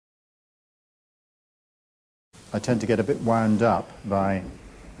I tend to get a bit wound up by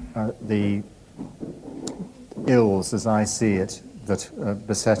the ills, as I see it, that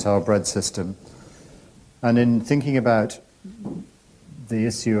beset our bread system. And in thinking about the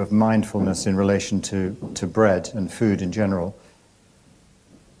issue of mindfulness in relation to bread and food in general,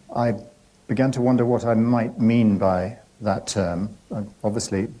 I began to wonder what I might mean by that term. I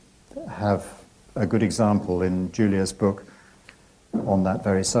obviously have a good example in Julia's book on that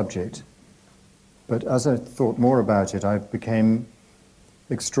very subject. But as I thought more about it, I became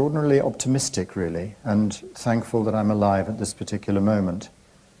extraordinarily optimistic, really, and thankful that I'm alive at this particular moment,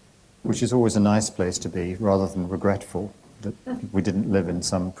 which is always a nice place to be, rather than regretful that we didn't live in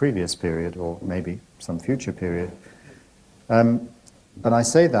some previous period or maybe some future period. And I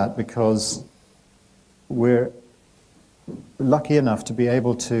say that because we're lucky enough to be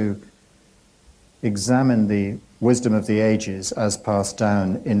able to examine the wisdom of the ages as passed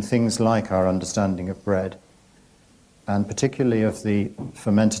down in things like our understanding of bread, and particularly of the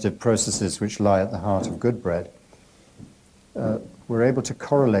fermentative processes which lie at the heart of good bread. We're able to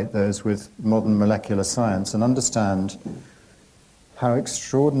correlate those with modern molecular science and understand how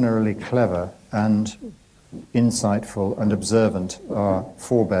extraordinarily clever and insightful and observant our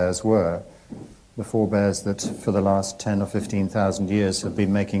forebears were, the forebears that for the last 10 or 15,000 years have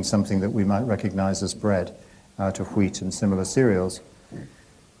been making something that we might recognize as bread out of wheat and similar cereals.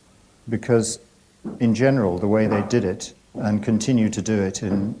 Because in general, the way they did it and continue to do it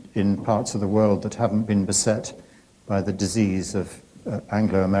in parts of the world that haven't been beset by the disease of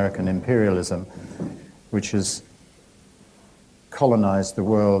Anglo-American imperialism, which has colonized the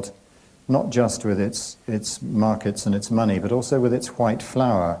world not just with its markets and its money, but also with its white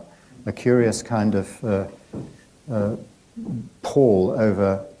flour, a curious kind of pall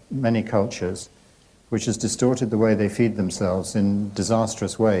over many cultures, which has distorted the way they feed themselves in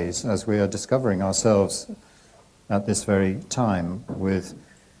disastrous ways, as we are discovering ourselves at this very time with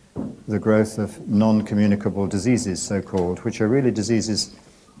the growth of non-communicable diseases, so-called, which are really diseases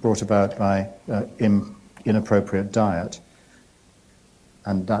brought about by inappropriate diet.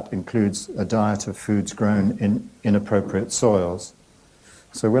 And that includes a diet of foods grown in inappropriate soils.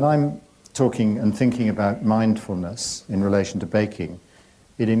 So when I'm talking and thinking about mindfulness in relation to baking,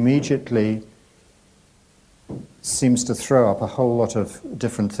 it immediately seems to throw up a whole lot of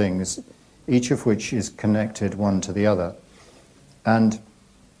different things, each of which is connected one to the other. And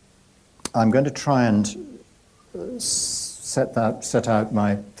I'm going to try and set out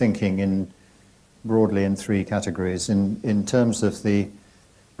my thinking broadly in three categories. In terms of the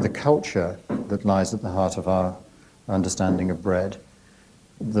culture that lies at the heart of our understanding of bread,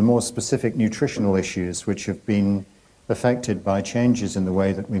 the more specific nutritional issues which have been affected by changes in the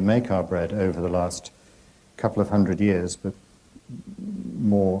way that we make our bread over the last couple of 100 years, but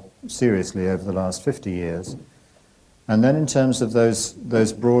more seriously over the last 50 years. And then in terms of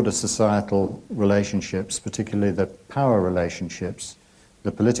those broader societal relationships, particularly the power relationships,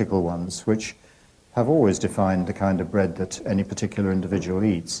 the political ones, which have always defined the kind of bread that any particular individual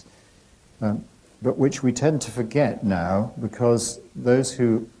eats, but which we tend to forget now because those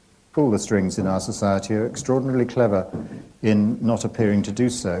who pull the strings in our society are extraordinarily clever in not appearing to do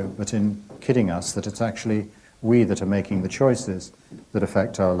so, but in kidding us that it's actually we that are making the choices that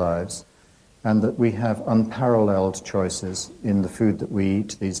affect our lives, and that we have unparalleled choices in the food that we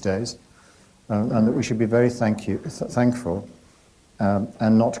eat these days, and that we should be very thankful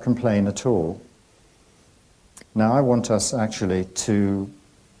and not complain at all. Now, I want us actually to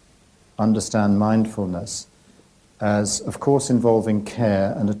understand mindfulness as, of course, involving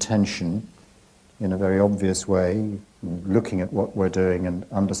care and attention in a very obvious way, looking at what we're doing and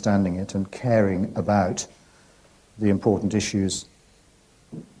understanding it and caring about the important issues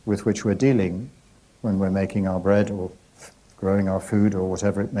with which we're dealing when we're making our bread or growing our food or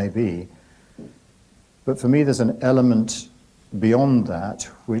whatever it may be. But for me, there's an element beyond that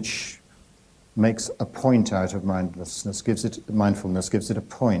which makes a point out of mindfulness, gives it a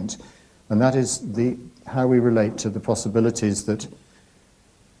point, and that is how we relate to the possibilities that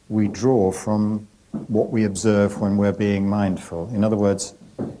we draw from what we observe when we're being mindful. In other words,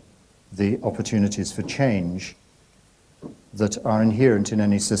 the opportunities for change that are inherent in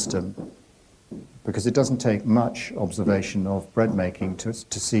any system, because it doesn't take much observation of bread making to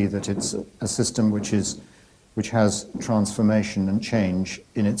see that it's a system which has transformation and change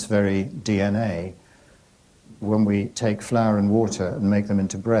in its very DNA. When we take flour and water and make them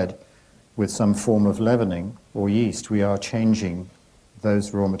into bread with some form of leavening or yeast, we are changing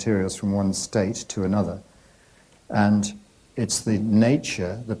those raw materials from one state to another. And it's the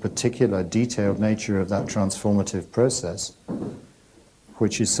nature, the particular detailed nature of that transformative process,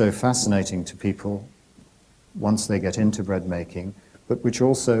 which is so fascinating to people once they get into bread making, but which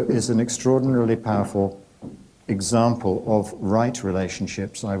also is an extraordinarily powerful example of right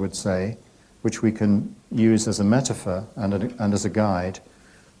relationships, I would say, which we can use as a metaphor and as a guide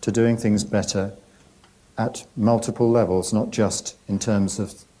to doing things better at multiple levels, not just in terms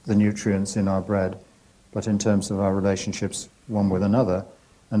of the nutrients in our bread, but in terms of our relationships one with another,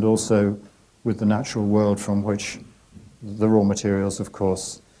 and also with the natural world from which the raw materials, of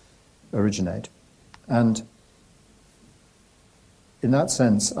course, originate. And in that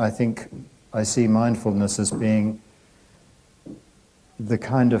sense, I think I see mindfulness as being the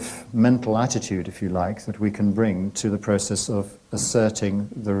kind of mental attitude, if you like, that we can bring to the process of asserting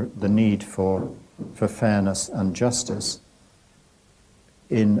the need for fairness and justice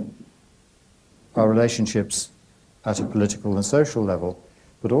in our relationships at a political and social level,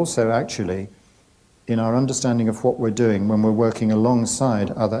 but also actually in our understanding of what we're doing when we're working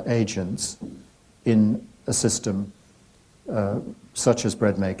alongside other agents in a system such as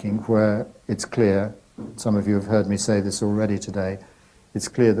bread making, where it's clear, some of you have heard me say this already today, it's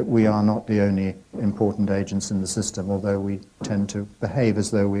clear that we are not the only important agents in the system, although we tend to behave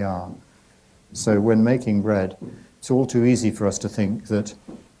as though we are. So when making bread, it's all too easy for us to think that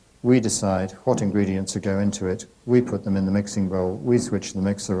we decide what ingredients to go into it, we put them in the mixing bowl, we switch the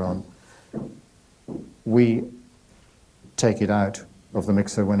mixer on, we take it out of the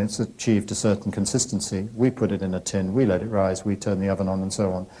mixer when it's achieved a certain consistency, we put it in a tin, we let it rise, we turn the oven on and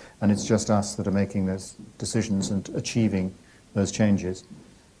so on, and it's just us that are making those decisions and achieving those changes.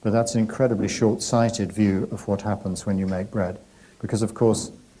 But that's an incredibly short-sighted view of what happens when you make bread, because of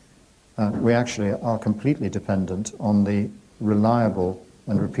course we actually are completely dependent on the reliable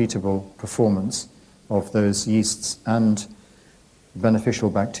and repeatable performance of those yeasts and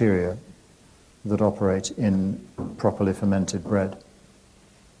beneficial bacteria that operate in properly fermented bread.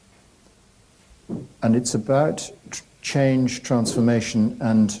 And it's about change, transformation,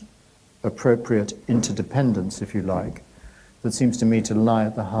 and appropriate interdependence, if you like, that seems to me to lie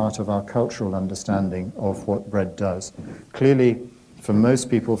at the heart of our cultural understanding of what bread does. Clearly, for most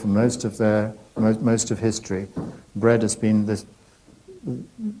people, for most of history, bread has been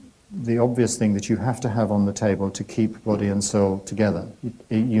the obvious thing that you have to have on the table to keep body and soul together.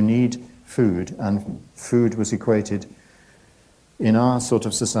 You need food, and food was equated in our sort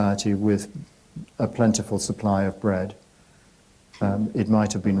of society with a plentiful supply of bread. It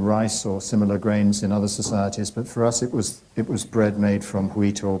might have been rice or similar grains in other societies, but for us it was bread made from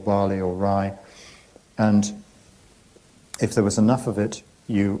wheat or barley or rye. And if there was enough of it,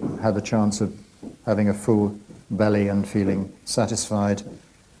 you had a chance of having a full belly and feeling satisfied.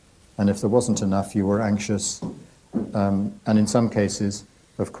 And if there wasn't enough, you were anxious. And in some cases,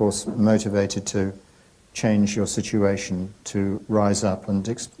 of course, motivated to change your situation, to rise up and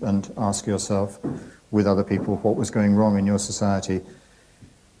ask yourself with other people what was going wrong in your society,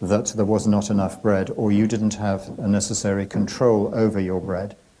 that there was not enough bread, or you didn't have a necessary control over your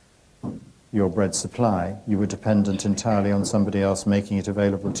bread supply. You were dependent entirely on somebody else making it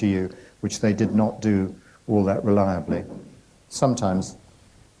available to you, which they did not do all that reliably. Sometimes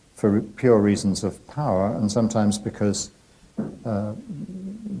for pure reasons of power, and sometimes because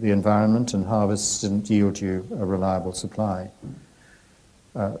the environment and harvests didn't yield you a reliable supply.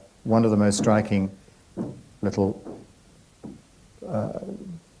 One of the most striking little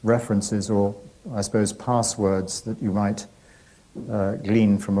references, or I suppose passwords, that you might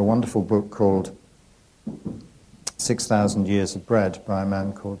glean from a wonderful book called 6,000 Years of Bread by a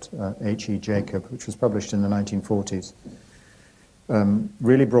man called H.E. Jacob, which was published in the 1940s,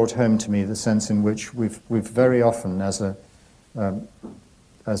 really brought home to me the sense in which we've very often, as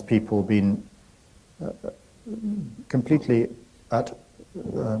people, been completely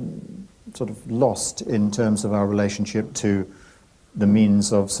sort of lost in terms of our relationship to the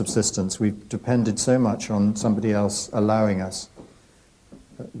means of subsistence. We've depended so much on somebody else allowing us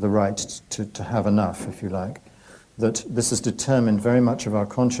the right to have enough, if you like, that this has determined very much of our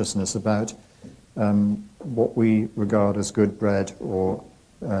consciousness about what we regard as good bread, or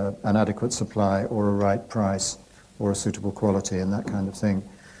an adequate supply, or a right price, or a suitable quality, and that kind of thing.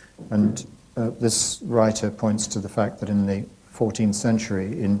 And this writer points to the fact that in the 14th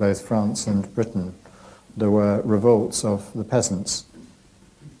century, in both France and Britain, there were revolts of the peasants.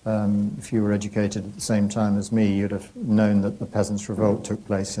 If you were educated at the same time as me, you'd have known that the Peasants' Revolt took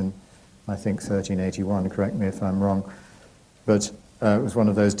place in, I think, 1381, correct me if I'm wrong. But it was one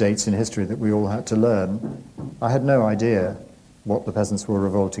of those dates in history that we all had to learn. I had no idea what the peasants were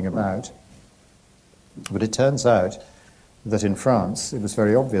revolting about. But it turns out that in France, it was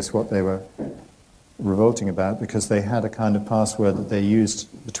very obvious what they were revolting about, because they had a kind of password that they used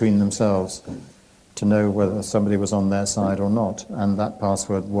between themselves to know whether somebody was on their side or not. And that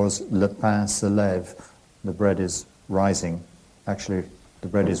password was le pain se lève. The bread is rising. Actually, the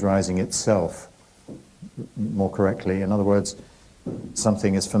bread is rising itself, more correctly. In other words,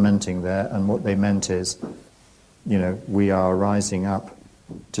 something is fermenting there, and what they meant is, you know, we are rising up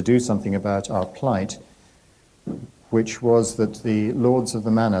to do something about our plight, which was that the lords of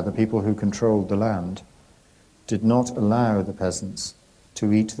the manor, the people who controlled the land, did not allow the peasants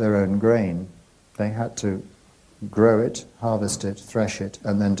to eat their own grain. They had to grow it, harvest it, thresh it,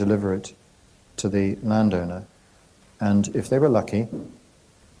 and then deliver it to the landowner. And if they were lucky,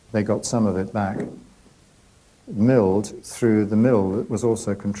 they got some of it back, milled through the mill that was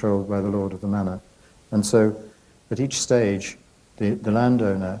also controlled by the lord of the manor. And so at each stage, the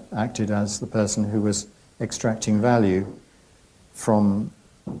landowner acted as the person who was extracting value from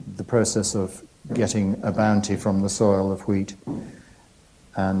the process of getting a bounty from the soil of wheat.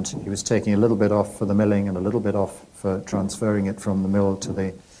 And he was taking a little bit off for the milling and a little bit off for transferring it from the mill to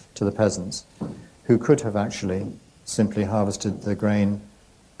the peasants, who could have actually simply harvested the grain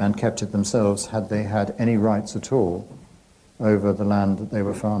and kept it themselves had they had any rights at all over the land that they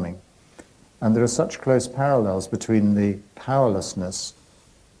were farming. And there are such close parallels between the powerlessness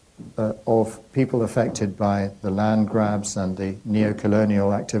of people affected by the land grabs and the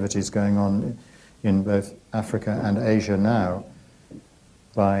neo-colonial activities going on in both Africa and Asia now,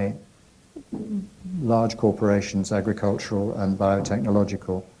 by large corporations, agricultural and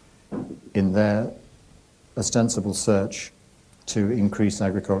biotechnological, in their ostensible search to increase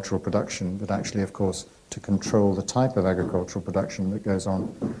agricultural production, but actually, of course, to control the type of agricultural production that goes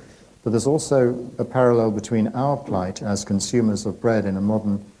on. But there's also a parallel between our plight as consumers of bread in a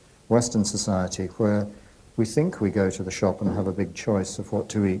modern Western society, where we think we go to the shop and have a big choice of what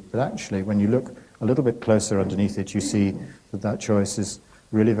to eat, but actually, when you look a little bit closer underneath it, you see that that choice is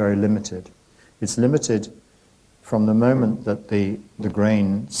really very limited. It's limited from the moment that the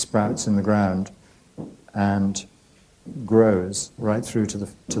grain sprouts in the ground and grows right through to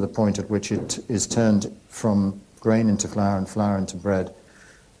the point at which it is turned from grain into flour and flour into bread,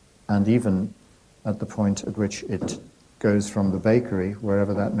 and even at the point at which it goes from the bakery,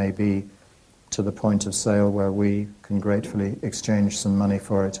 wherever that may be, to the point of sale where we can gratefully exchange some money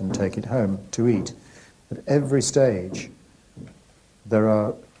for it and take it home to eat. At every stage, there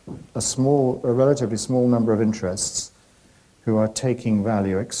are a relatively small number of interests who are taking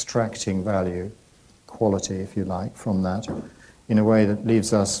value, extracting value, quality, if you like, from that, in a way that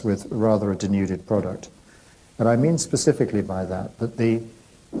leaves us with rather a denuded product. And I mean specifically by that the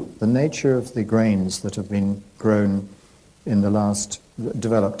nature of the grains that have been grown in the last,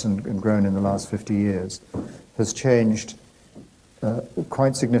 developed and grown in the last 50 years has changed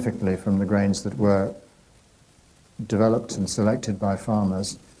quite significantly from the grains that were developed and selected by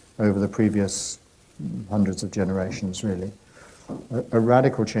farmers over the previous hundreds of generations, really. A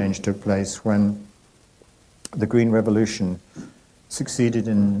radical change took place when the Green Revolution succeeded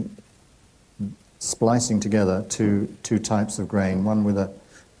in splicing together two types of grain, one with a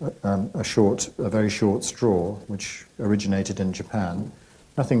very short straw, which originated in Japan.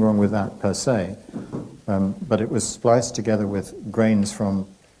 Nothing wrong with that per se, but it was spliced together with grains from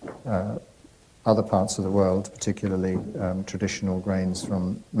other parts of the world, particularly traditional grains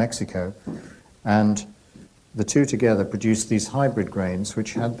from Mexico, and the two together produced these hybrid grains,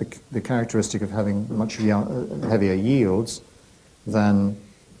 which had the characteristic of having much heavier yields than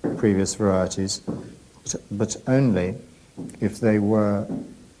previous varieties, but only if they were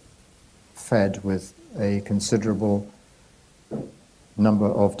fed with a considerable number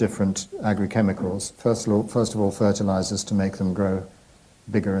of different agrochemicals. First of all, fertilizers to make them grow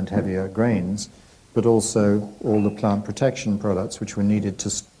bigger and heavier grains, but also all the plant protection products which were needed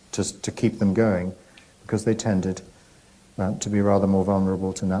to keep them going, because they tended to be rather more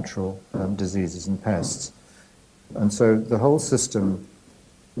vulnerable to natural diseases and pests. And so the whole system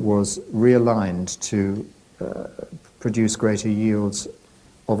was realigned to produce greater yields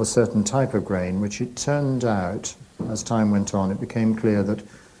of a certain type of grain, which it turned out, as time went on, it became clear that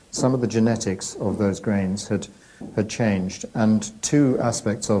some of the genetics of those grains had changed, and two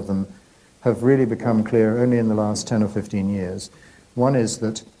aspects of them have really become clear only in the last 10 or 15 years. One is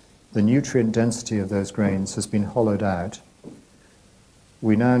that the nutrient density of those grains has been hollowed out.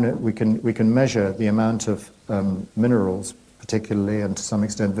 We now know, we can measure the amount of minerals, particularly, and to some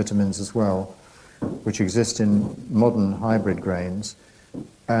extent vitamins as well, which exist in modern hybrid grains,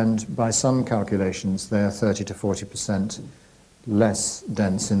 and by some calculations they are 30 to 40% less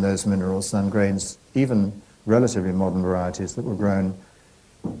dense in those minerals than grains, even relatively modern varieties that were grown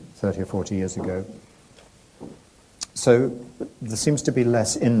 30 or 40 years ago. So there seems to be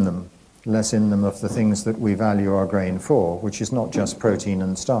less in them. less in them of the things that we value our grain for, which is not just protein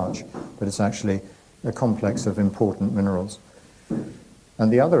and starch, but it's actually a complex of important minerals.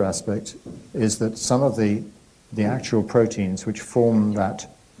 And the other aspect is that some of the actual proteins which form that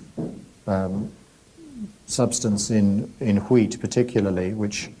substance in wheat particularly,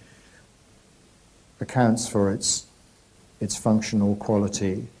 which accounts for its functional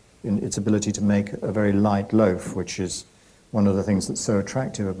quality, in its ability to make a very light loaf, which is one of the things that's so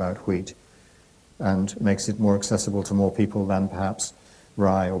attractive about wheat and makes it more accessible to more people than perhaps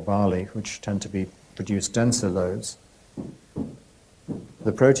rye or barley, which tend to produce denser loaves.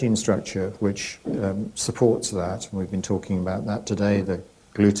 The protein structure which supports that, and we've been talking about that today, the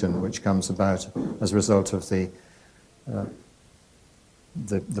gluten which comes about as a result of the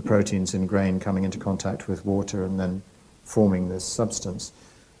proteins in grain coming into contact with water and then forming this substance.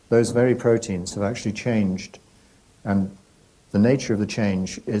 Those very proteins have actually changed, and the nature of the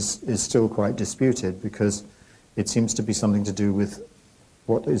change is still quite disputed, because it seems to be something to do with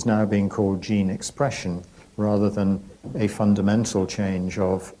what is now being called gene expression, rather than a fundamental change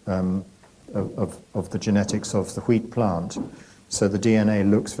of the genetics of the wheat plant. So the DNA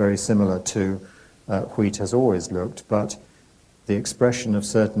looks very similar to wheat has always looked, but the expression of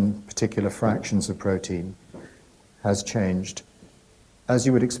certain particular fractions of protein has changed, as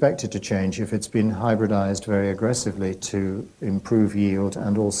you would expect it to change if it's been hybridized very aggressively to improve yield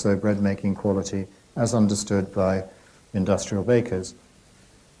and also bread-making quality as understood by industrial bakers.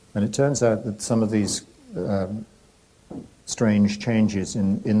 And it turns out that some of these strange changes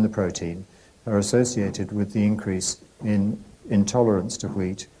in the protein are associated with the increase in intolerance to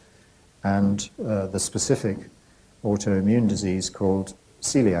wheat and the specific autoimmune disease called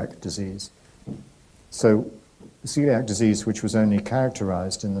celiac disease. So celiac disease, which was only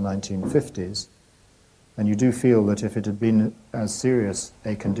characterized in the 1950s, and you do feel that if it had been as serious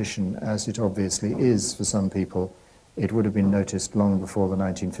a condition as it obviously is for some people, it would have been noticed long before the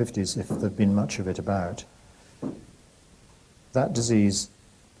 1950s if there'd been much of it about. That disease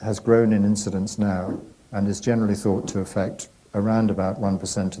has grown in incidence now and is generally thought to affect around about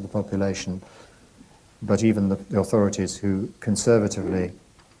 1% of the population, but even the authorities who conservatively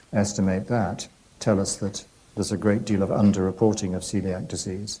estimate that tell us that there's a great deal of underreporting of celiac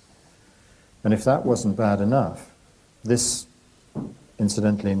disease. And if that wasn't bad enough, this,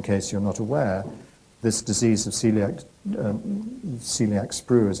 incidentally, in case you're not aware, this disease of celiac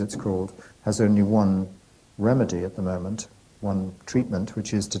sprue, as it's called, has only one remedy at the moment, one treatment,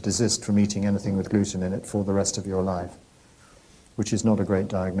 which is to desist from eating anything with gluten in it for the rest of your life, which is not a great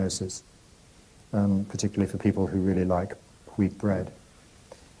diagnosis, particularly for people who really like wheat bread.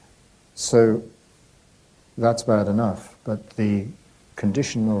 So that's bad enough, but the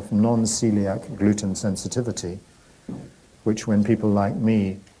condition of non-celiac gluten sensitivity, which when people like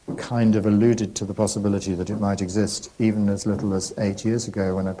me kind of alluded to the possibility that it might exist even as little as 8 years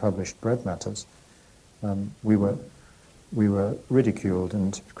ago when I published Bread Matters, we were ridiculed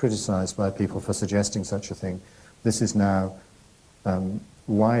and criticized by people for suggesting such a thing. This is now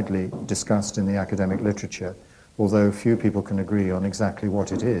widely discussed in the academic literature, although few people can agree on exactly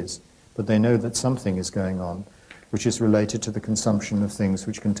what it is. But they know that something is going on which is related to the consumption of things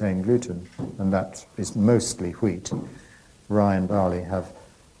which contain gluten, and that is mostly wheat. Rye and barley have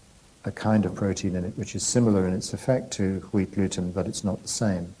a kind of protein in it which is similar in its effect to wheat gluten, but it's not the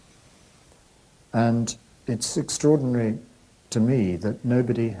same. And it's extraordinary to me that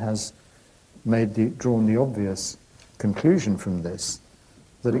nobody has drawn the obvious conclusion from this,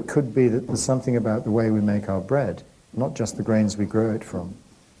 that it could be that there's something about the way we make our bread, not just the grains we grow it from,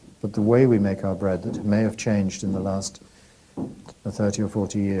 but the way we make our bread that may have changed in the last 30 or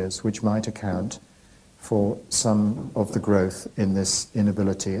 40 years, which might account for some of the growth in this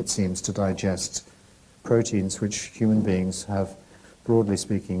inability, it seems, to digest proteins which human beings have, broadly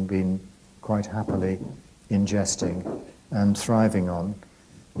speaking, been quite happily ingesting and thriving on.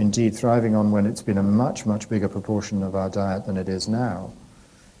 Indeed, thriving on when it's been a much, much bigger proportion of our diet than it is now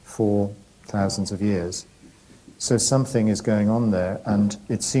for thousands of years. So something is going on there, and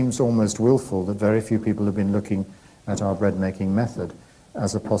it seems almost willful that very few people have been looking at our bread-making method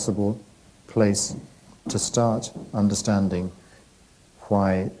as a possible place to start understanding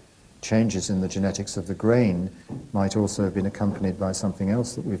why changes in the genetics of the grain might also have been accompanied by something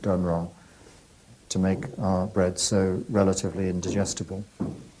else that we've done wrong to make our bread so relatively indigestible.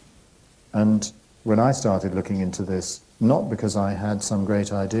 And when I started looking into this, not because I had some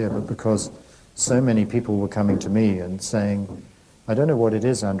great idea, but because so many people were coming to me and saying, I don't know what it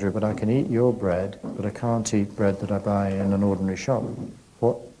is, Andrew, but I can eat your bread, but I can't eat bread that I buy in an ordinary shop.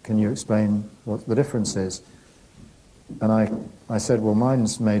 Can you explain what the difference is? And I said, well,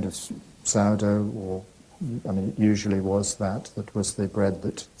 mine's made of sourdough, or, I mean, it usually was that was the bread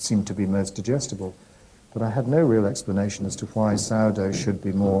that seemed to be most digestible. But I had no real explanation as to why sourdough should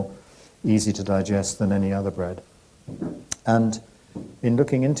be more easy to digest than any other bread. And in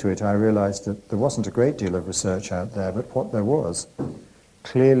looking into it, I realized that there wasn't a great deal of research out there, but what there was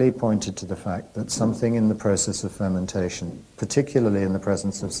clearly pointed to the fact that something in the process of fermentation, particularly in the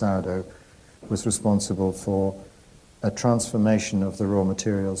presence of sourdough, was responsible for a transformation of the raw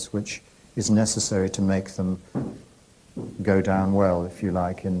materials which is necessary to make them go down well, if you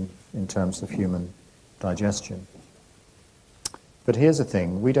like, in terms of human digestion. But here's the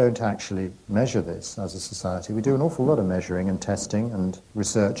thing, we don't actually measure this as a society. We do an awful lot of measuring and testing and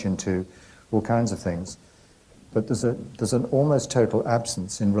research into all kinds of things. But there's an almost total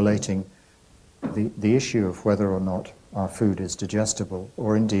absence in relating the issue of whether or not our food is digestible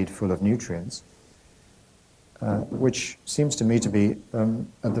or indeed full of nutrients, which seems to me to be,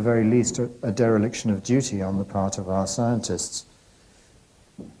 at the very least, a dereliction of duty on the part of our scientists.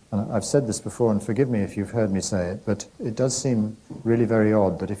 And I've said this before, and forgive me if you've heard me say it, but it does seem really very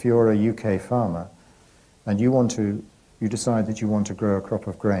odd that if you're a UK farmer and you decide that you want to grow a crop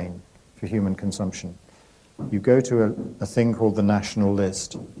of grain for human consumption, you go to a thing called the National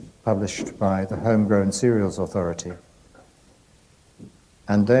List, published by the Homegrown Cereals Authority.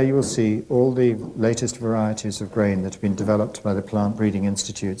 And there you will see all the latest varieties of grain that have been developed by the plant breeding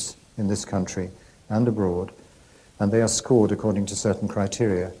institutes in this country and abroad. And they are scored according to certain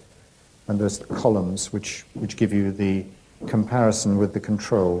criteria. And there's columns which give you the comparison with the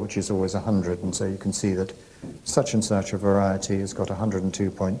control, which is always 100. And so you can see that such and such a variety has got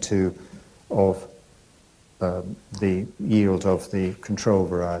 102.2 of the yield of the control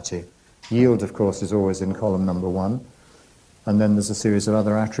variety. Yield, of course, is always in column number 1. And then there's a series of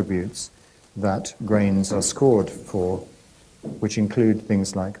other attributes that grains are scored for, which include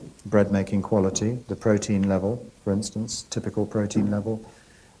things like bread-making quality, the protein level, for instance, typical protein level,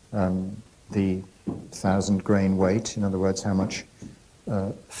 the 1,000 grain weight, in other words, how much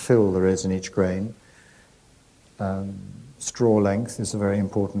fill there is in each grain. Straw length is a very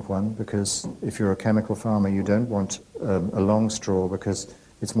important one, because if you're a chemical farmer, you don't want a long straw because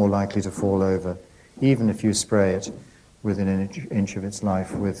it's more likely to fall over, even if you spray it within an inch of its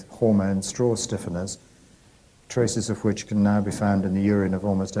life with hormone straw stiffeners, traces of which can now be found in the urine of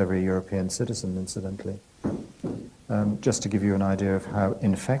almost every European citizen, incidentally. Just to give you an idea of how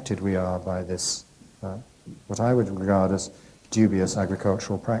infected we are by this, what I would regard as dubious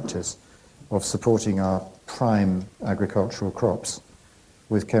agricultural practice of supporting our prime agricultural crops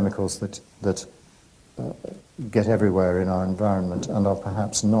with chemicals that get everywhere in our environment and are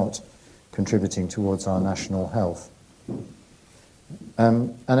perhaps not contributing towards our national health.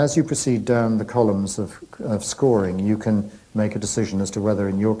 And as you proceed down the columns of scoring, you can make a decision as to whether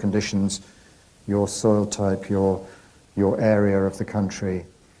in your conditions, your soil type, your area of the country,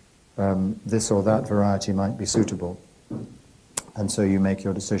 this or that variety might be suitable. And so you make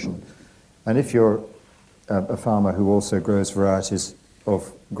your decision. And if you're a farmer who also grows varieties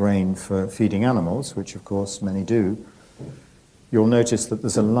of grain for feeding animals, which of course many do, you'll notice that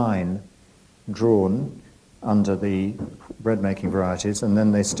there's a line drawn under the bread-making varieties, and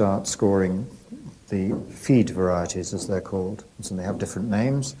then they start scoring the feed varieties, as they're called. So they have different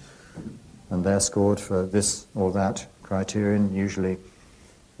names, and they're scored for this or that criterion. Usually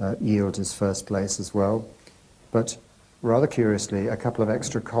yield is first place as well. But rather curiously, a couple of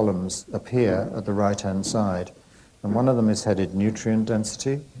extra columns appear at the right-hand side, and one of them is headed nutrient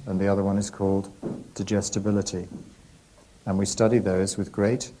density, and the other one is called digestibility. And we study those with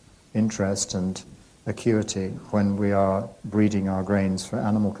great interest and acuity when we are breeding our grains for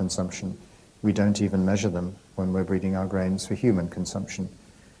animal consumption. We don't even measure them when we're breeding our grains for human consumption.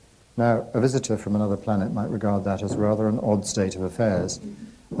 Now, a visitor from another planet might regard that as rather an odd state of affairs,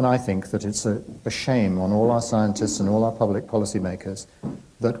 and I think that it's a shame on all our scientists and all our public policymakers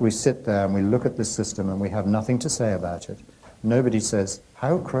that we sit there and we look at this system and we have nothing to say about it. Nobody says,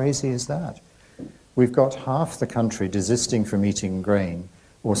 how crazy is that? We've got half the country desisting from eating grain,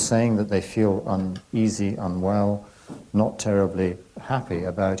 or saying that they feel uneasy, unwell, not terribly happy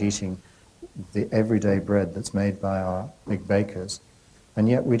about eating the everyday bread that's made by our big bakers. And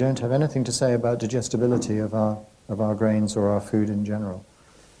yet we don't have anything to say about digestibility of our grains or our food in general.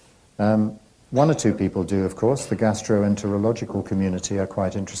 One or two people do, of course. The gastroenterological community are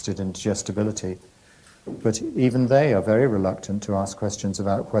quite interested in digestibility. But even they are very reluctant to ask questions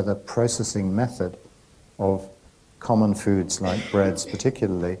about whether processing method of common foods like breads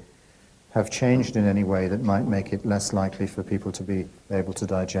particularly have changed in any way that might make it less likely for people to be able to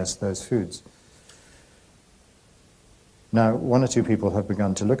digest those foods. Now, one or two people have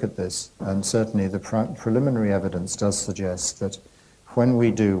begun to look at this, and certainly the preliminary evidence does suggest that when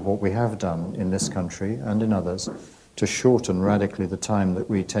we do what we have done in this country and in others to shorten radically the time that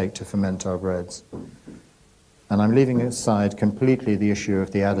we take to ferment our breads, and I'm leaving aside completely the issue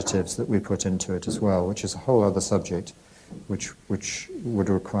of the additives that we put into it as well, which is a whole other subject, which would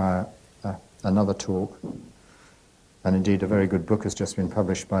require another talk. And indeed, a very good book has just been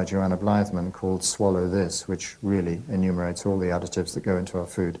published by Joanna Blythman called Swallow This, which really enumerates all the additives that go into our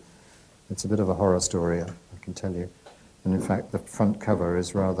food. It's a bit of a horror story, I can tell you. And in fact, the front cover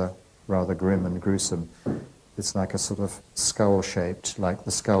is rather grim and gruesome. It's like a sort of skull-shaped, like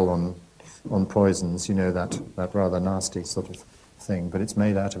the skull on poisons, you know, that rather nasty sort of thing. But it's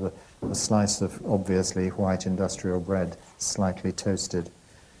made out of a slice of obviously white industrial bread, slightly toasted,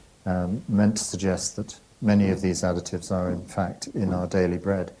 meant to suggest that many of these additives are in fact in our daily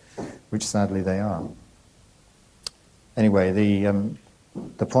bread, which sadly they are. Anyway,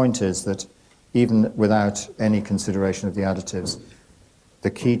 the point is that even without any consideration of the additives,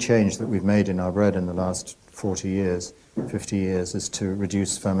 the key change that we've made in our bread in the last 40 years, 50 years, is to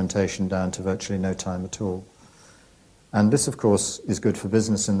reduce fermentation down to virtually no time at all. And this, of course, is good for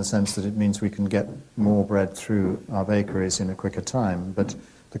business in the sense that it means we can get more bread through our bakeries in a quicker time, but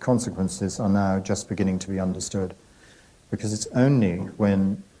the consequences are now just beginning to be understood. Because it's only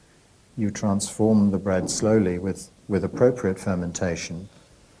when you transform the bread slowly with appropriate fermentation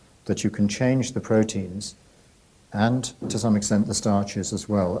that you can change the proteins and, to some extent, the starches as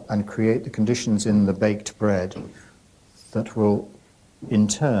well, and create the conditions in the baked bread that will, in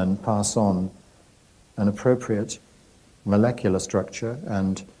turn, pass on an appropriate molecular structure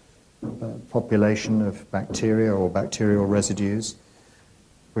and population of bacteria or bacterial residues,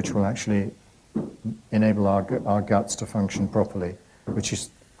 which will actually enable our guts to function properly, which is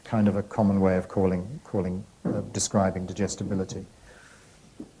kind of a common way of describing digestibility.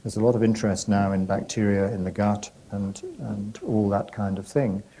 There's a lot of interest now in bacteria in the gut and all that kind of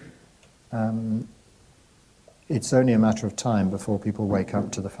thing. It's only a matter of time before people wake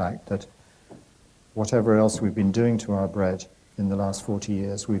up to the fact that whatever else we've been doing to our bread in the last 40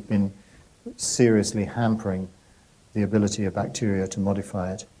 years, we've been seriously hampering the ability of bacteria to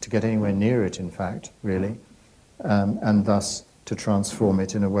modify it, to get anywhere near it, in fact, really, and thus to transform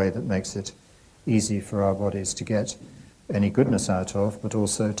it in a way that makes it easy for our bodies to get any goodness out of, but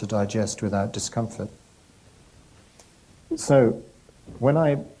also to digest without discomfort. So when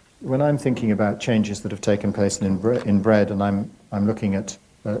I'm thinking about changes that have taken place in bread, and I'm looking at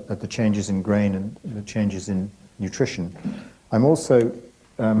the changes in grain and the changes in nutrition, I'm also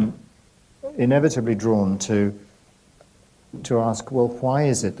inevitably drawn to ask, well, why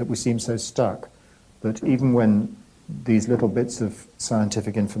is it that we seem so stuck that even when these little bits of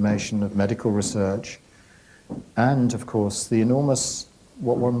scientific information, of medical research, and of course the enormous,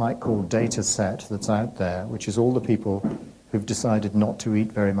 what one might call data set that's out there, which is all the people who've decided not to eat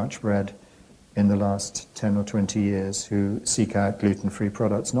very much bread in the last 10 or 20 years, who seek out gluten-free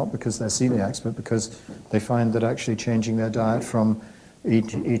products, not because they're celiacs, but because they find that actually changing their diet from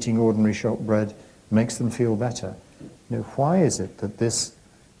eating ordinary shop bread makes them feel better. You know, why is it that this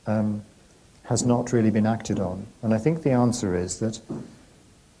has not really been acted on? And I think the answer is that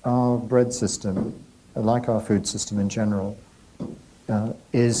our bread system, like our food system in general,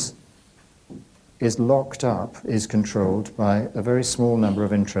 is locked up, is controlled by a very small number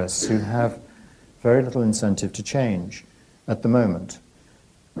of interests who have very little incentive to change at the moment.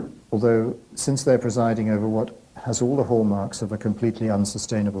 Although, since they're presiding over what has all the hallmarks of a completely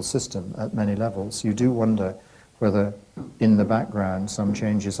unsustainable system at many levels, you do wonder whether in the background some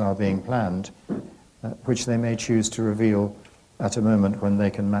changes are being planned, which they may choose to reveal at a moment when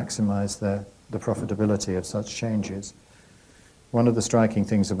they can maximize the profitability of such changes. One of the striking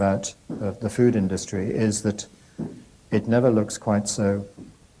things about the food industry is that it never looks quite so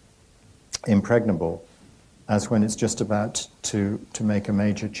impregnable as when it's just about to make a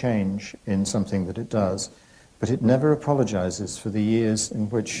major change in something that it does. But it never apologizes for the years in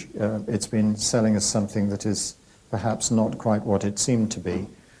which it's been selling us something that is perhaps not quite what it seemed to be.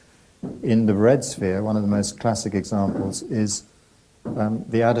 In the bread sphere, one of the most classic examples is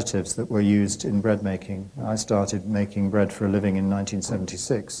the additives that were used in bread making. I started making bread for a living in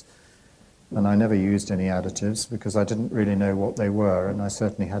 1976, and I never used any additives because I didn't really know what they were, and I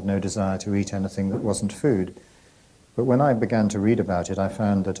certainly had no desire to eat anything that wasn't food. But when I began to read about it, I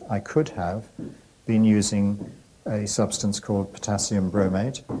found that I could have been using a substance called potassium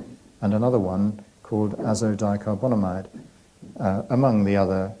bromate and another one called azodicarbonamide, among the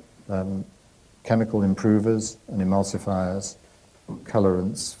other chemical improvers and emulsifiers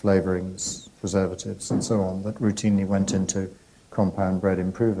colorants, flavorings, preservatives, and so on that routinely went into compound bread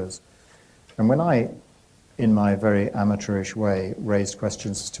improvers. And when I, in my very amateurish way, raised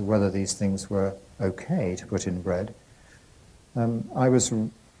questions as to whether these things were okay to put in bread, I was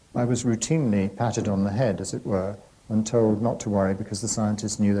routinely patted on the head, as it were, and told not to worry because the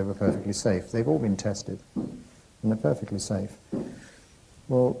scientists knew they were perfectly safe. They've all been tested, and they're perfectly safe.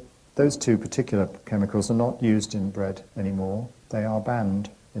 Well, those two particular chemicals are not used in bread anymore. They are banned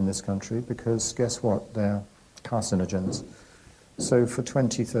in this country because, guess what, they're carcinogens. So for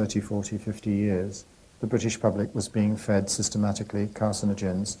 20, 30, 40, 50 years, the British public was being fed systematically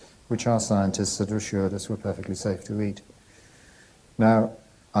carcinogens, which our scientists had assured us were perfectly safe to eat. Now,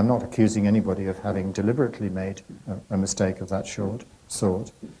 I'm not accusing anybody of having deliberately made a mistake of that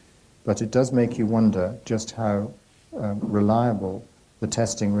sort, but it does make you wonder just how reliable the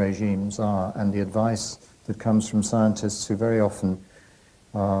testing regimes are and the advice that comes from scientists who very often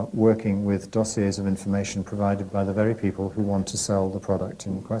are working with dossiers of information provided by the very people who want to sell the product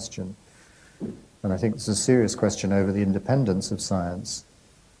in question. And I think there's a serious question over the independence of science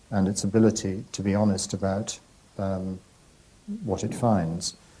and its ability to be honest about what it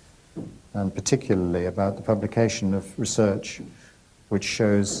finds, and particularly about the publication of research which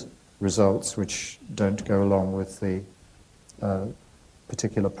shows results which don't go along with the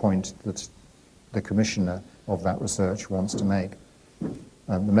particular point that the commissioner of that research wants to make.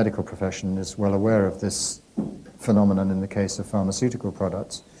 The medical profession is well aware of this phenomenon in the case of pharmaceutical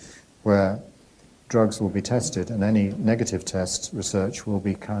products, where drugs will be tested and any negative test research will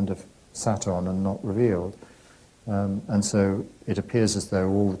be kind of sat on and not revealed. And so it appears as though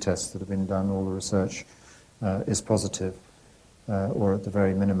all the tests that have been done, all the research is positive, or at the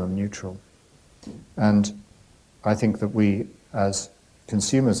very minimum neutral. And I think that we, as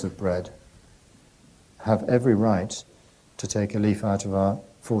consumers of bread, have every right to take a leaf out of our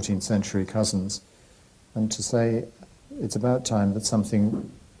 14th century cousins and to say it's about time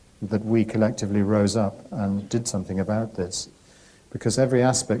that we collectively rose up and did something about this. Because every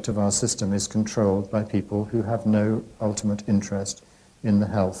aspect of our system is controlled by people who have no ultimate interest in the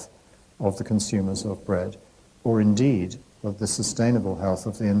health of the consumers of bread, or indeed of the sustainable health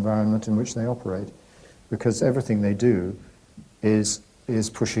of the environment in which they operate. Because everything they do is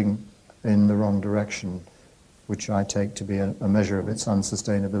pushing in the wrong direction, which I take to be a measure of its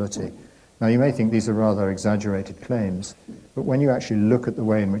unsustainability. Now, you may think these are rather exaggerated claims, but when you actually look at the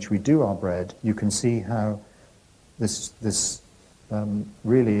way in which we do our bread, you can see how this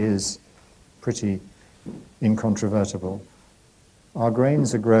really is pretty incontrovertible. Our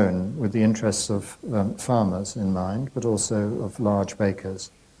grains are grown with the interests of farmers in mind, but also of large bakers.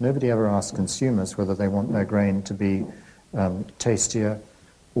 Nobody ever asks consumers whether they want their grain to be tastier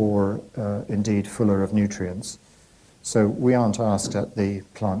or indeed fuller of nutrients. So we aren't asked at the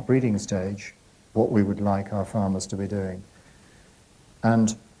plant breeding stage what we would like our farmers to be doing.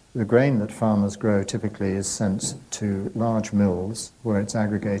 And the grain that farmers grow typically is sent to large mills where it's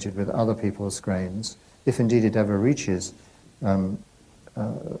aggregated with other people's grains, if indeed it ever reaches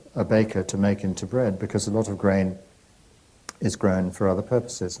a baker to make into bread, because a lot of grain is grown for other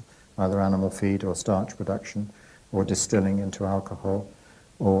purposes, either animal feed or starch production, or distilling into alcohol,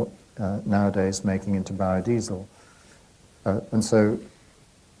 or nowadays making into biodiesel. And so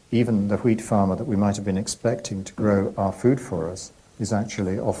even the wheat farmer that we might have been expecting to grow our food for us is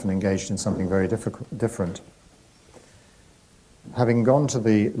actually often engaged in something very different. Having gone to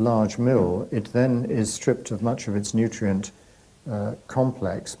the large mill, it then is stripped of much of its nutrient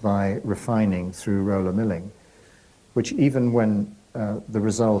complex by refining through roller milling, which even when the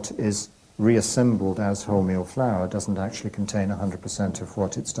result is reassembled as wholemeal flour doesn't actually contain 100% of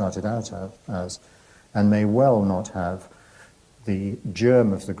what it started out as, and may well not have the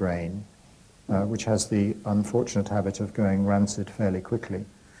germ of the grain, which has the unfortunate habit of going rancid fairly quickly,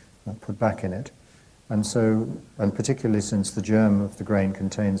 put back in it. And so, and particularly since the germ of the grain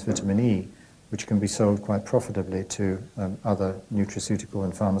contains vitamin E, which can be sold quite profitably to other nutraceutical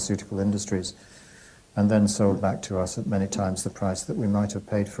and pharmaceutical industries, and then sold back to us at many times the price that we might have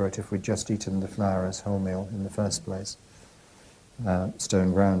paid for it if we'd just eaten the flour as wholemeal in the first place.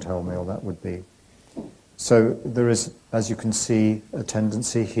 Stone ground wholemeal, that would be. So there is, as you can see, a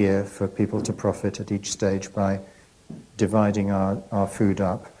tendency here for people to profit at each stage by dividing our food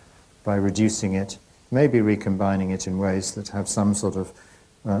up, by reducing it, maybe recombining it in ways that have some sort of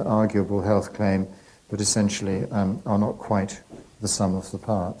arguable health claim, but essentially are not quite the sum of the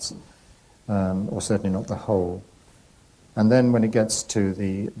parts, or certainly not the whole. And then when it gets to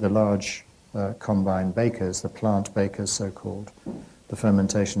the large combine bakers, the plant bakers so-called, the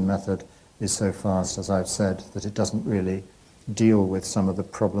fermentation method is so fast, as I've said, that it doesn't really deal with some of the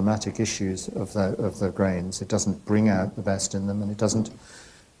problematic issues of the grains. It doesn't bring out the best in them, and it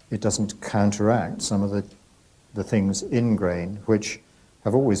doesn't counteract some of the things in grain which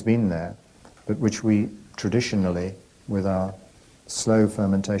have always been there, but which we traditionally, with our slow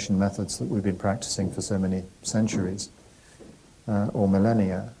fermentation methods that we've been practicing for so many centuries or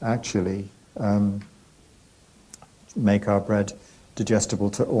millennia, actually make our bread digestible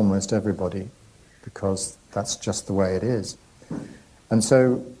to almost everybody, because that's just the way it is. And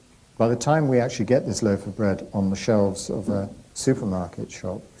so by the time we actually get this loaf of bread on the shelves of a supermarket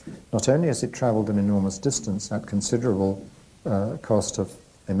shop, not only has it traveled an enormous distance at considerable cost of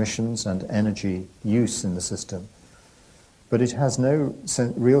emissions and energy use in the system, but it has no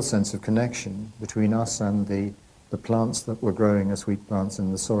real sense of connection between us and the plants that were growing as wheat plants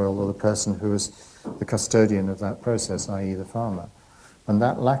in the soil, or the person who is the custodian of that process, i.e. the farmer. And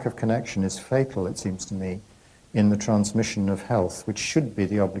that lack of connection is fatal, it seems to me, in the transmission of health, which should be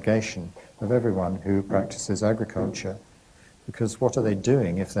the obligation of everyone who practices agriculture. Because what are they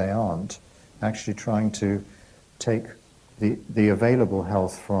doing if they aren't actually trying to take the available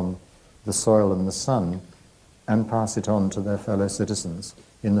health from the soil and the sun and pass it on to their fellow citizens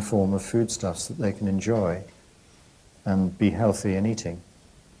in the form of foodstuffs that they can enjoy and be healthy in eating?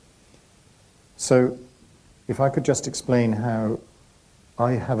 So if I could just explain how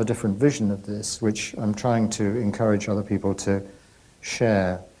I have a different vision of this, which I'm trying to encourage other people to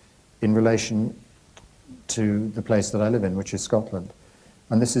share in relation to the place that I live in, which is Scotland.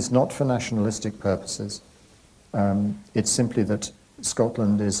 And this is not for nationalistic purposes. It's simply that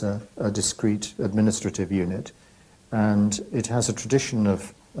Scotland is a discrete administrative unit, and it has a tradition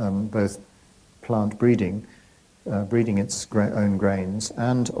of both plant breeding, breeding its own grains,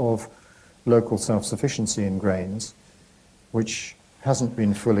 and of local self-sufficiency in grains, which hasn't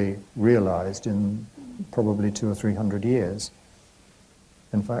been fully realized in probably 200 or 300 years.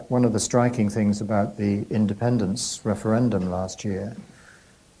 In fact, one of the striking things about the independence referendum last year,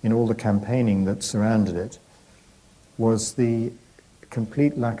 in all the campaigning that surrounded it, was the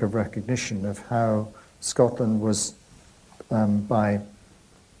complete lack of recognition of how Scotland was, by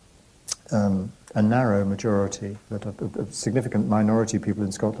a narrow majority, that a significant minority of people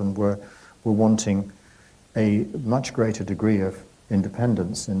in Scotland were wanting a much greater degree of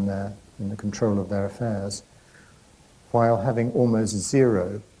independence in the control of their affairs, while having almost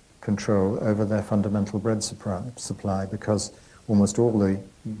zero control over their fundamental bread supply, because almost all the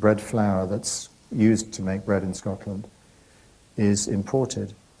bread flour that's used to make bread in Scotland is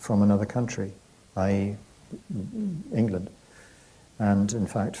imported from another country, i.e. England, and in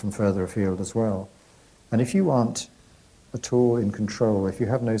fact from further afield as well. And if you aren't at all in control, if you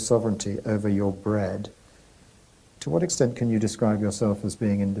have no sovereignty over your bread, to what extent can you describe yourself as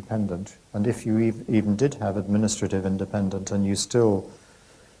being independent? And if you even did have administrative independence, and you still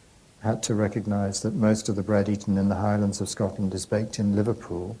had to recognise that most of the bread eaten in the Highlands of Scotland is baked in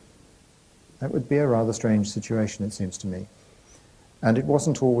Liverpool, that would be a rather strange situation, it seems to me. And it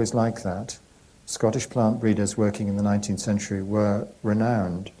wasn't always like that. Scottish plant breeders working in the 19th century were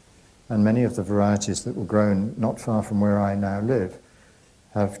renowned, and many of the varieties that were grown not far from where I now live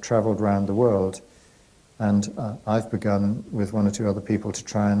have travelled around the world. And I've begun with one or two other people to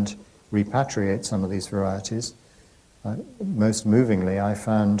try and repatriate some of these varieties. Most movingly, I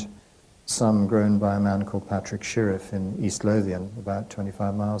found some grown by a man called Patrick Shirriff in East Lothian, about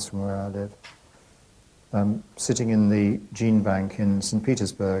 25 miles from where I live, sitting in the gene bank in St.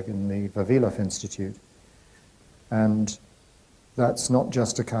 Petersburg in the Vavilov Institute. And that's not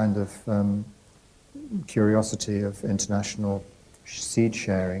just a kind of curiosity of international seed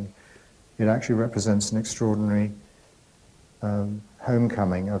sharing. It actually represents an extraordinary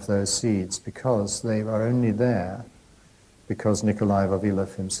homecoming of those seeds, because they are only there because Nikolai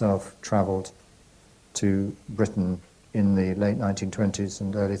Vavilov himself travelled to Britain in the late 1920s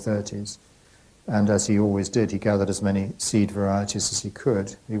and early 30s. And as he always did, he gathered as many seed varieties as he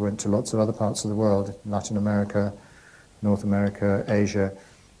could. He went to lots of other parts of the world, Latin America, North America, Asia,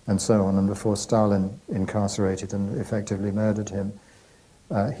 and so on. And before Stalin incarcerated and effectively murdered him,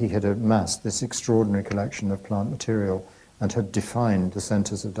 he had amassed this extraordinary collection of plant material and had defined the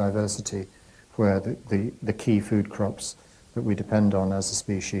centres of diversity where the key food crops that we depend on as a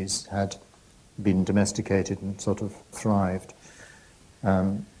species had been domesticated and sort of thrived,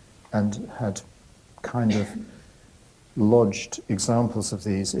 and had kind of lodged examples of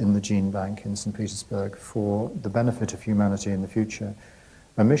these in the gene bank in St. Petersburg for the benefit of humanity in the future,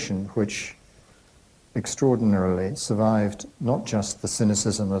 a mission which extraordinarily survived not just the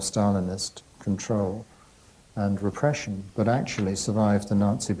cynicism of Stalinist control and repression, but actually survived the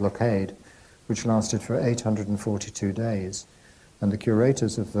Nazi blockade, which lasted for 842 days. And the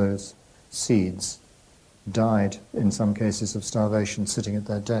curators of those seeds died, in some cases, of starvation, sitting at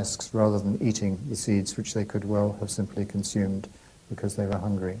their desks rather than eating the seeds, which they could well have simply consumed because they were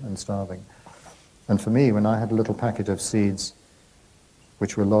hungry and starving. And for me, when I had a little packet of seeds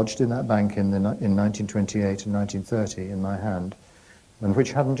which were lodged in that bank in 1928 and 1930 in my hand, and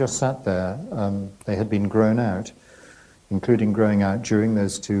which hadn't just sat there, they had been grown out, including growing out during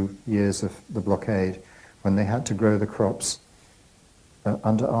those 2 years of the blockade, when they had to grow the crops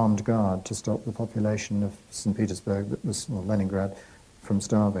under armed guard to stop the population of St. Petersburg, or Leningrad, from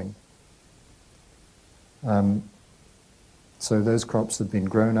starving. So those crops had been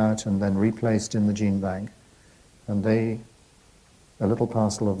grown out and then replaced in the gene bank, and a little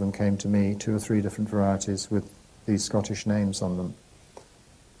parcel of them came to me, 2 or 3 different varieties with these Scottish names on them.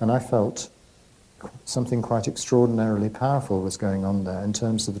 And I felt something quite extraordinarily powerful was going on there in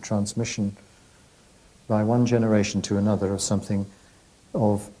terms of the transmission by one generation to another of something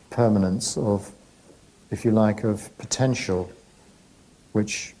of permanence, of, if you like, of potential,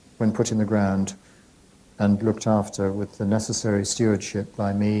 which, when put in the ground and looked after with the necessary stewardship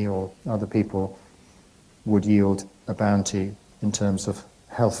by me or other people, would yield a bounty in terms of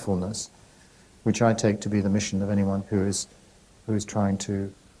healthfulness, which I take to be the mission of anyone who is trying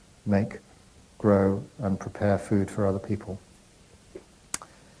to make, grow, and prepare food for other people.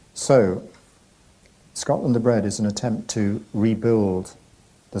 So, Scotland the Bread is an attempt to rebuild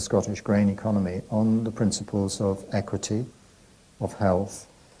the Scottish grain economy on the principles of equity, of health,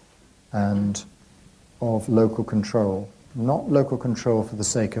 and of local control. Not local control for the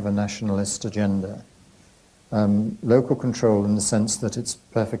sake of a nationalist agenda. Local control in the sense that it's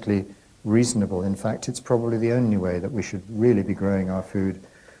perfectly reasonable. In fact, it's probably the only way that we should really be growing our food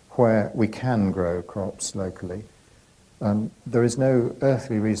where we can grow crops locally. There is no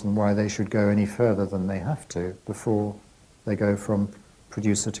earthly reason why they should go any further than they have to before they go from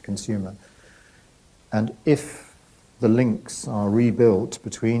producer to consumer. And if the links are rebuilt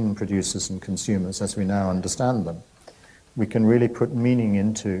between producers and consumers as we now understand them, we can really put meaning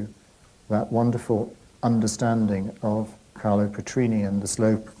into that wonderful understanding of Carlo Petrini and the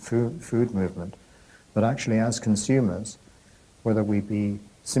slow food movement, that actually as consumers, whether we be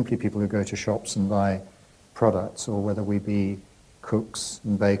simply people who go to shops and buy products, or whether we be cooks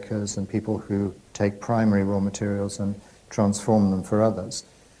and bakers and people who take primary raw materials and transform them for others,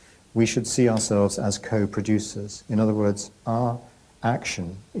 we should see ourselves as co-producers. In other words, our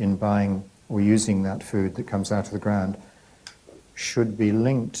action in buying or using that food that comes out of the ground should be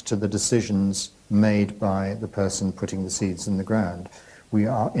linked to the decisions made by the person putting the seeds in the ground. We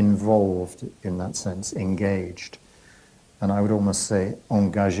are involved in that sense, engaged. And I would almost say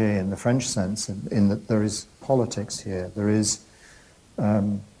engagé in the French sense, in that there is politics here, there is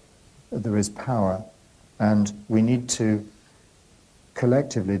power, and we need to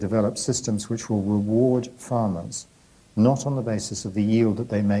collectively develop systems which will reward farmers, not on the basis of the yield that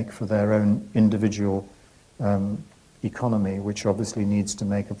they make for their own individual economy, which obviously needs to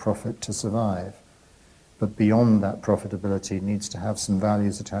make a profit to survive, but beyond that profitability needs to have some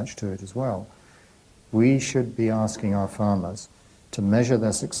values attached to it as well. We should be asking our farmers to measure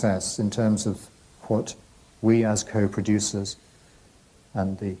their success in terms of what we as co-producers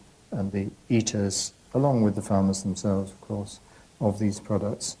and the eaters, along with the farmers themselves, of course, of these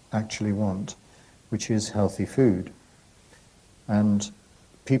products actually want, which is healthy food. And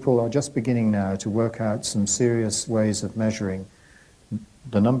people are just beginning now to work out some serious ways of measuring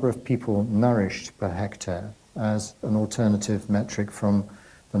the number of people nourished per hectare as an alternative metric from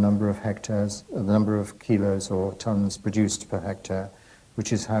the number of hectares, the number of kilos or tons produced per hectare,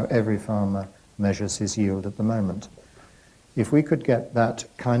 which is how every farmer measures his yield at the moment. If we could get that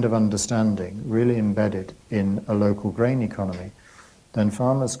kind of understanding really embedded in a local grain economy, then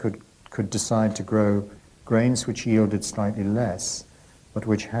farmers could decide to grow grains which yielded slightly less, but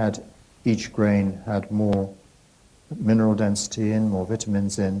which had, each grain had more mineral density in, more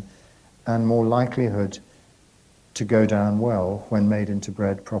vitamins in, and more likelihood to go down well when made into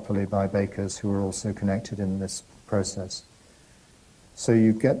bread properly by bakers who are also connected in this process. So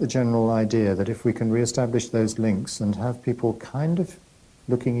you get the general idea that if we can re-establish those links and have people kind of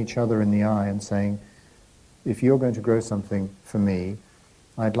looking each other in the eye and saying, if you're going to grow something for me,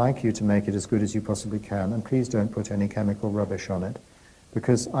 I'd like you to make it as good as you possibly can, and please don't put any chemical rubbish on it,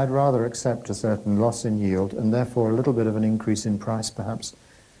 because I'd rather accept a certain loss in yield and therefore a little bit of an increase in price perhaps,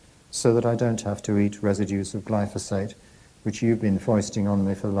 so that I don't have to eat residues of glyphosate, which you've been foisting on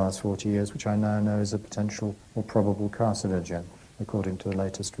me for the last 40 years, which I now know is a potential or probable carcinogen, according to the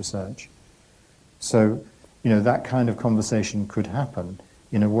latest research. So, that kind of conversation could happen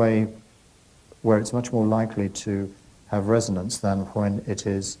in a way where it's much more likely to have resonance than when it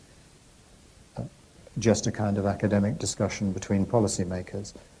is just a kind of academic discussion between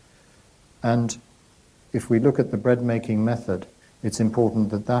policymakers. And if we look at the bread making method, it's important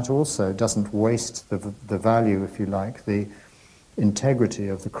that that also doesn't waste the value, if you like, the integrity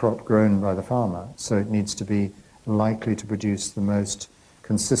of the crop grown by the farmer. So it needs to be likely to produce the most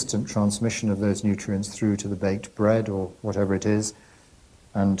consistent transmission of those nutrients through to the baked bread or whatever it is,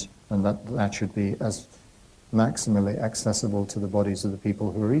 and that should be as maximally accessible to the bodies of the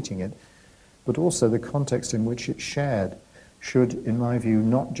people who are eating it. But also the context in which it's shared should, in my view,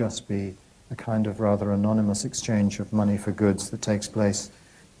 not just be a kind of rather anonymous exchange of money for goods that takes place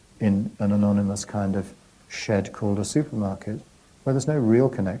in an anonymous kind of shed called a supermarket, where there's no real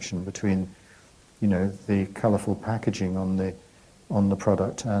connection between, you know, the colourful packaging on the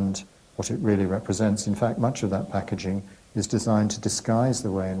product and what it really represents. In fact, much of that packaging is designed to disguise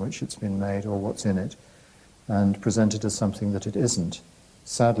the way in which it's been made or what's in it, and present it as something that it isn't.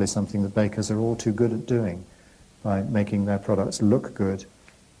 Sadly, something that bakers are all too good at doing, by making their products look good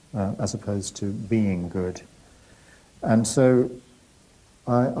as opposed to being good. And so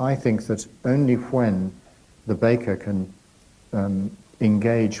I think that only when the baker can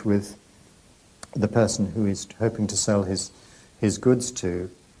engage with the person who is hoping to sell his goods to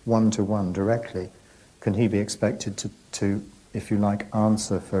one-to-one directly, can he be expected to, if you like,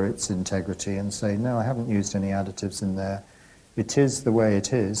 answer for its integrity and say, no, I haven't used any additives in there. It is the way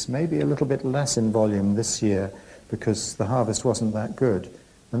it is, maybe a little bit less in volume this year because the harvest wasn't that good.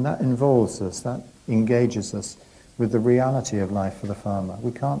 And that involves us, that engages us with the reality of life for the farmer.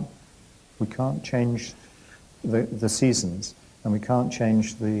 We can't change the seasons, and we can't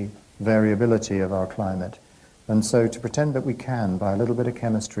change the variability of our climate. And so to pretend that we can, by a little bit of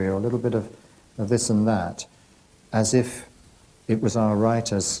chemistry or a little bit of this and that, as if it was our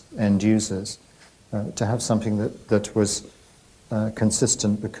right as end users to have something that was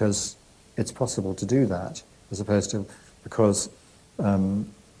consistent because it's possible to do that, as opposed to because,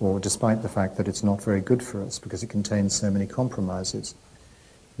 or despite the fact that it's not very good for us because it contains so many compromises.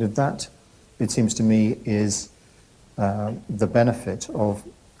 That, it seems to me, is the benefit of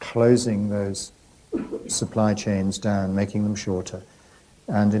closing those supply chains down, making them shorter,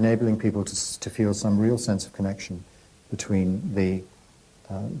 and enabling people to feel some real sense of connection between the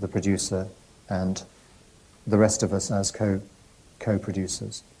producer and the rest of us as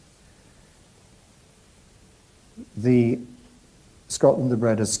co-producers. Scotland the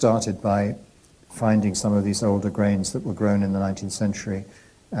Bread has started by finding some of these older grains that were grown in the 19th century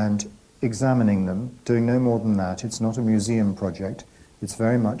and examining them, doing no more than that. It's not a museum project. It's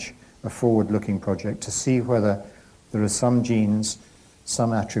very much a forward-looking project to see whether there are some genes,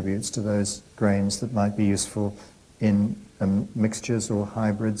 some attributes to those grains that might be useful in mixtures or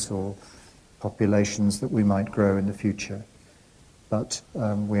hybrids or populations that we might grow in the future. But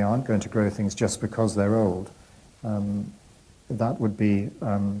we aren't going to grow things just because they're old. That would be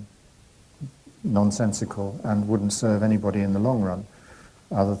nonsensical and wouldn't serve anybody in the long run,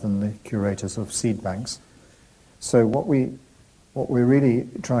 other than the curators of seed banks. So what we're really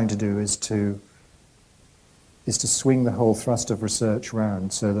trying to do is to swing the whole thrust of research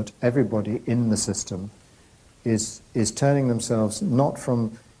round so that everybody in the system is turning themselves not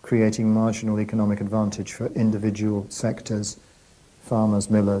from creating marginal economic advantage for individual sectors, farmers,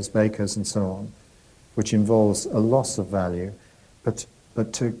 millers, bakers, and so on, which involves a loss of value, but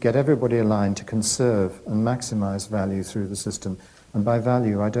to get everybody aligned to conserve and maximize value through the system. And by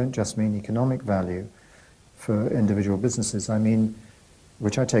value, I don't just mean economic value for individual businesses. I mean,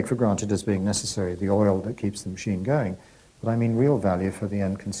 which I take for granted as being necessary, the oil that keeps the machine going, but I mean real value for the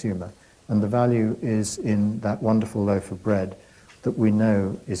end consumer. And the value is in that wonderful loaf of bread that we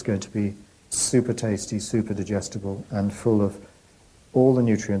know is going to be super tasty, super digestible, and full of all the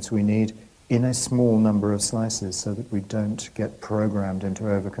nutrients we need in a small number of slices so that we don't get programmed into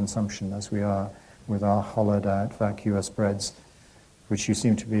overconsumption as we are with our hollowed out vacuous breads, which you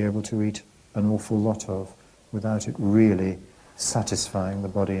seem to be able to eat an awful lot of without it really satisfying the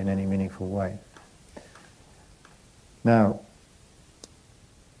body in any meaningful way. Now,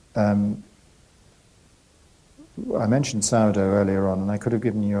 I mentioned sourdough earlier on, and I could have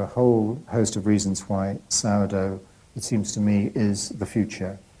given you a whole host of reasons why sourdough, it seems to me, is the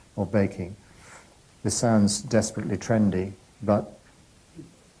future of baking. This sounds desperately trendy, but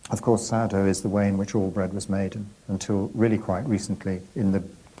of course sourdough is the way in which all bread was made until really quite recently in the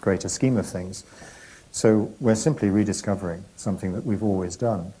greater scheme of things. So we're simply rediscovering something that we've always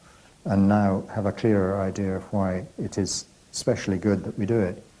done and now have a clearer idea of why it is especially good that we do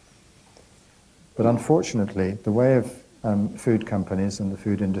it. But unfortunately, the way of food companies and the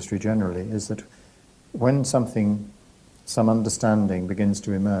food industry generally, is that when some understanding begins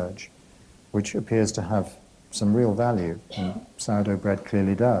to emerge, which appears to have some real value, and sourdough bread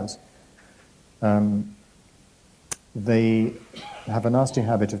clearly does, they have a nasty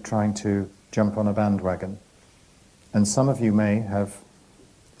habit of trying to jump on a bandwagon. And some of you may have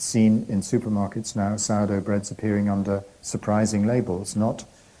seen in supermarkets now sourdough breads appearing under surprising labels, not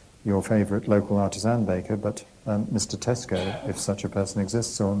your favourite local artisan baker, but Mr. Tesco, if such a person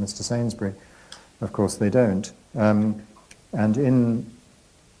exists, or Mr. Sainsbury. Of course they don't. And in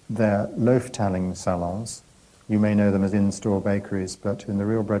their loaf-talling salons, you may know them as in-store bakeries, but in the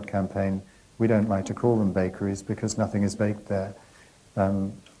Real Bread campaign, we don't like to call them bakeries because nothing is baked there.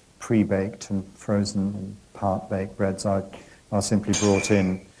 Pre-baked and frozen and part-baked breads are simply brought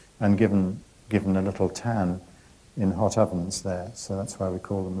in and given a little tan in hot ovens there, so that's why we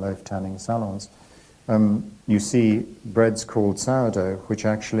call them loaf-tanning salons. You see breads called sourdough, which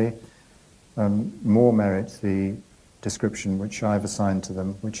actually more merit the description which I've assigned to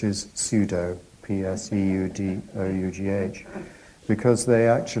them, which is pseudo, P-S-E-U-D-O-U-G-H, because they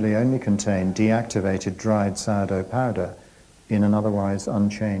actually only contain deactivated dried sourdough powder in an otherwise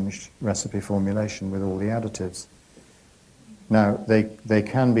unchanged recipe formulation with all the additives. Now, they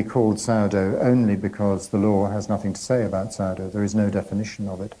can be called sourdough only because the law has nothing to say about sourdough. There is no definition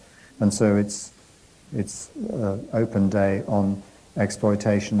of it. And so it's open day on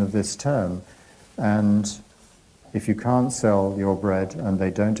exploitation of this term. And if you can't sell your bread, and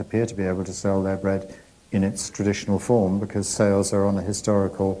they don't appear to be able to sell their bread in its traditional form because sales are on a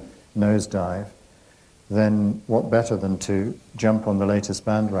historical nosedive, then what better than to jump on the latest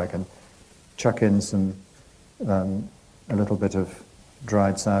bandwagon, chuck in some a little bit of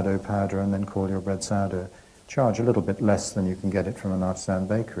dried sourdough powder and then call your bread sourdough. Charge a little bit less than you can get it from an artisan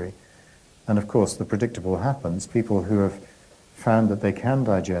bakery. And of course the predictable happens. People who have found that they can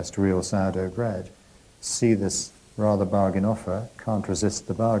digest real sourdough bread see this rather bargain offer, can't resist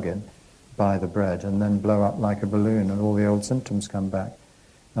the bargain, buy the bread, and then blow up like a balloon and all the old symptoms come back.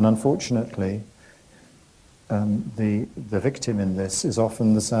 And unfortunately, the victim in this is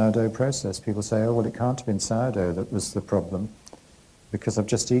often the sourdough process. People say, oh, well, it can't have been sourdough that was the problem because I've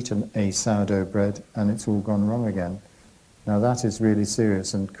just eaten a sourdough bread and it's all gone wrong again. Now that is really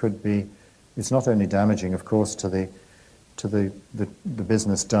serious and could be, it's not only damaging, of course, to the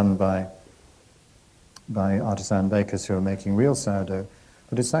business done by artisan bakers who are making real sourdough,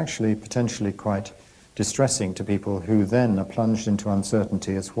 but it's actually potentially quite distressing to people who then are plunged into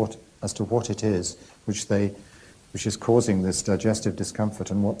uncertainty as to what it is which is causing this digestive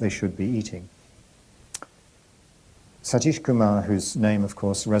discomfort and what they should be eating. Satish Kumar, whose name of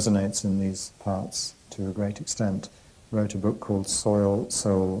course resonates in these parts to a great extent, wrote a book called Soil,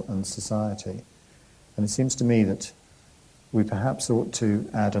 Soul and Society. And it seems to me that we perhaps ought to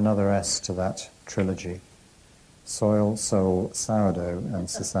add another S to that trilogy. Soil, Soul, Sourdough and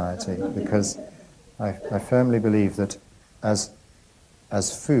Society, because I firmly believe that as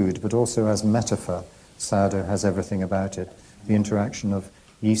food, but also as metaphor, sourdough has everything about it. The interaction of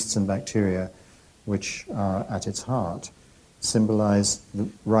yeasts and bacteria, which are at its heart, symbolize the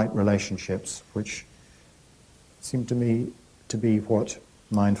right relationships, which seem to me to be what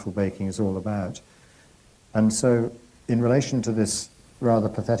mindful baking is all about. And so, in relation to this rather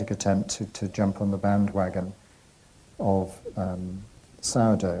pathetic attempt to jump on the bandwagon of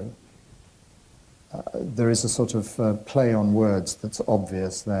sourdough, there is a sort of play on words that's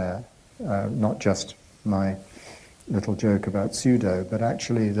obvious there, not just my little joke about pseudo, but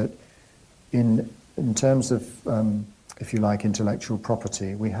actually that in terms of, if you like, intellectual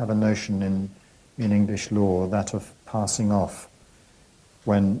property, we have a notion in English law, that of passing off.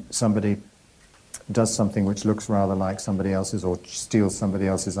 When somebody does something which looks rather like somebody else's or steals somebody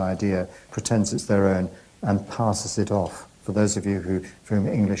else's idea, pretends it's their own, and passes it off. For those of you for whom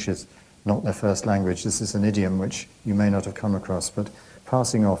English is not their first language, this is an idiom which you may not have come across, but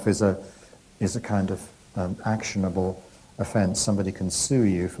passing off is a kind of actionable offence. Somebody can sue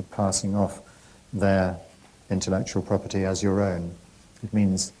you for passing off their intellectual property as your own. It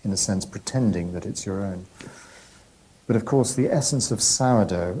means, in a sense, pretending that it's your own. But of course, the essence of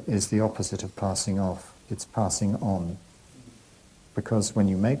sourdough is the opposite of passing off. It's passing on. Because when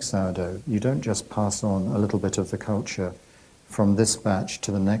you make sourdough, you don't just pass on a little bit of the culture from this batch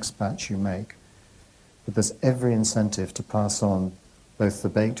to the next batch you make, but there's every incentive to pass on both the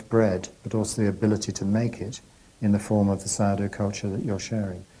baked bread, but also the ability to make it in the form of the sourdough culture that you're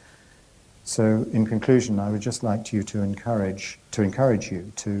sharing. So, in conclusion, I would just like you to encourage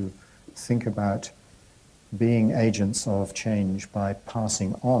you to think about being agents of change by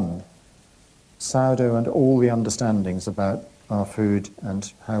passing on sourdough and all the understandings about our food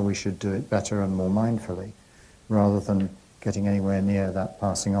and how we should do it better and more mindfully, rather than getting anywhere near that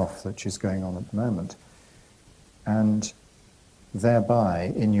passing off which is going on at the moment. And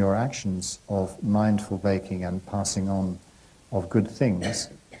thereby, in your actions of mindful baking and passing on of good things,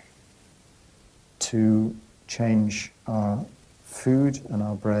 to change our food and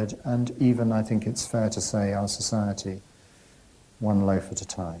our bread, and even, I think it's fair to say, our society, one loaf at a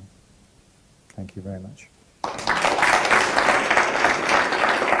time. Thank you very much.